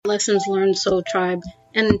Lessons Learned Soul Tribe,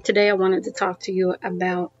 and today I wanted to talk to you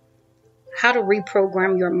about how to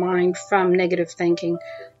reprogram your mind from negative thinking.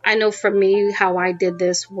 I know for me, how I did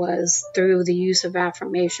this was through the use of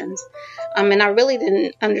affirmations. And I really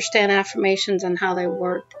didn't understand affirmations and how they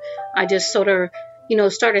worked. I just sort of,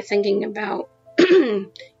 started thinking about,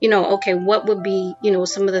 okay, what would be,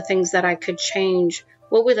 some of the things that I could change?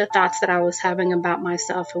 What were the thoughts that I was having about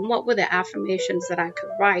myself? And what were the affirmations that I could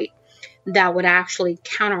write that would actually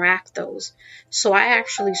counteract those? So I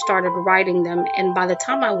actually started writing them. And by the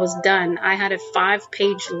time I was done, I had a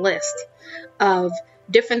 5-page list of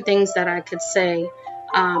different things that I could say,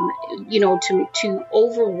 to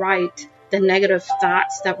overwrite the negative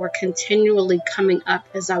thoughts that were continually coming up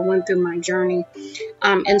as I went through my journey.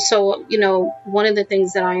 And so, one of the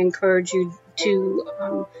things that I encourage you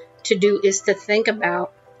to do is to think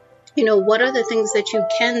about, what are the things that you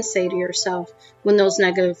can say to yourself when those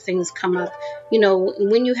negative things come up?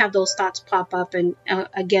 When you have those thoughts pop up, and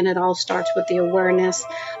again, it all starts with the awareness.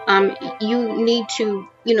 You need to,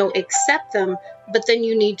 accept them, but then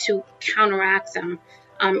you need to counteract them.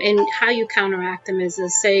 And how you counteract them is to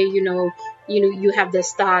say, you have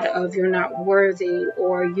this thought of you're not worthy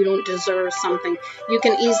or you don't deserve something. You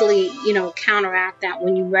can easily, counteract that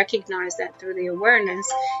when you recognize that through the awareness.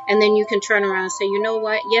 And then you can turn around and say, you know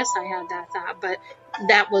what? Yes, I had that thought, but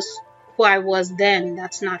that was who I was then.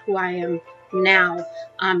 That's not who I am now.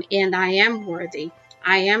 And I am worthy.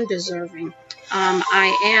 I am deserving.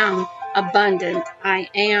 I am abundant. I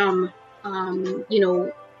am,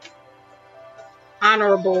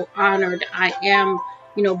 honorable, honored. I am,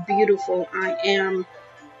 beautiful. I am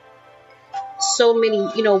so many,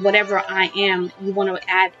 whatever I am, you want to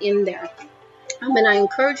add in there. And I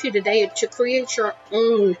encourage you today to create your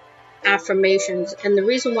own affirmations. And the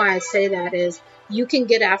reason why I say that is you can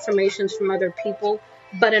get affirmations from other people,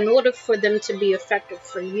 but in order for them to be effective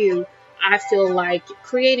for you, I feel like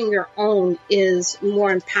creating your own is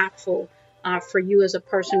more impactful for you as a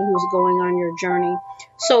person who's going on your journey.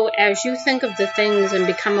 So as you think of the things and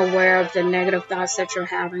become aware of the negative thoughts that you're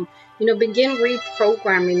having, begin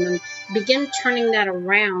reprogramming them, begin turning that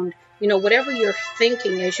around. Whatever you're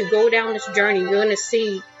thinking, as you go down this journey, you're going to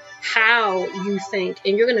see how you think,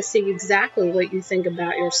 and you're going to see exactly what you think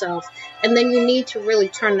about yourself. And then you need to really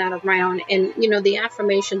turn that around. And, the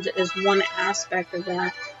affirmations is one aspect of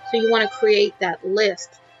that. So you want to create that list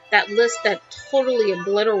that totally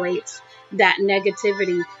obliterates that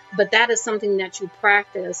negativity. But that is something that you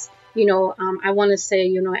practice, I want to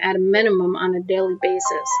say, at a minimum on a daily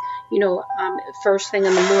basis, first thing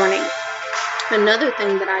in the morning. Another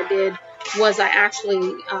thing that I did was I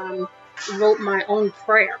actually wrote my own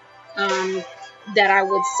prayer that I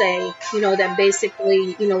would say, that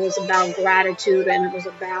basically, was about gratitude, and it was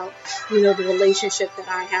about, the relationship that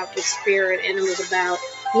I have with Spirit, and it was about,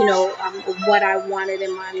 what I wanted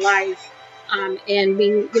in my life, and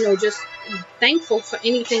being, just thankful for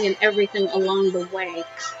anything and everything along the way.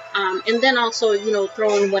 And then also,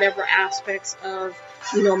 throwing whatever aspects of,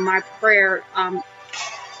 my prayer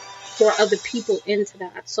for other people into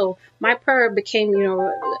that. So my prayer became,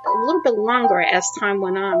 a little bit longer as time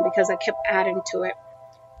went on because I kept adding to it.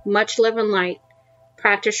 Much love and light.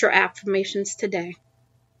 Practice your affirmations today.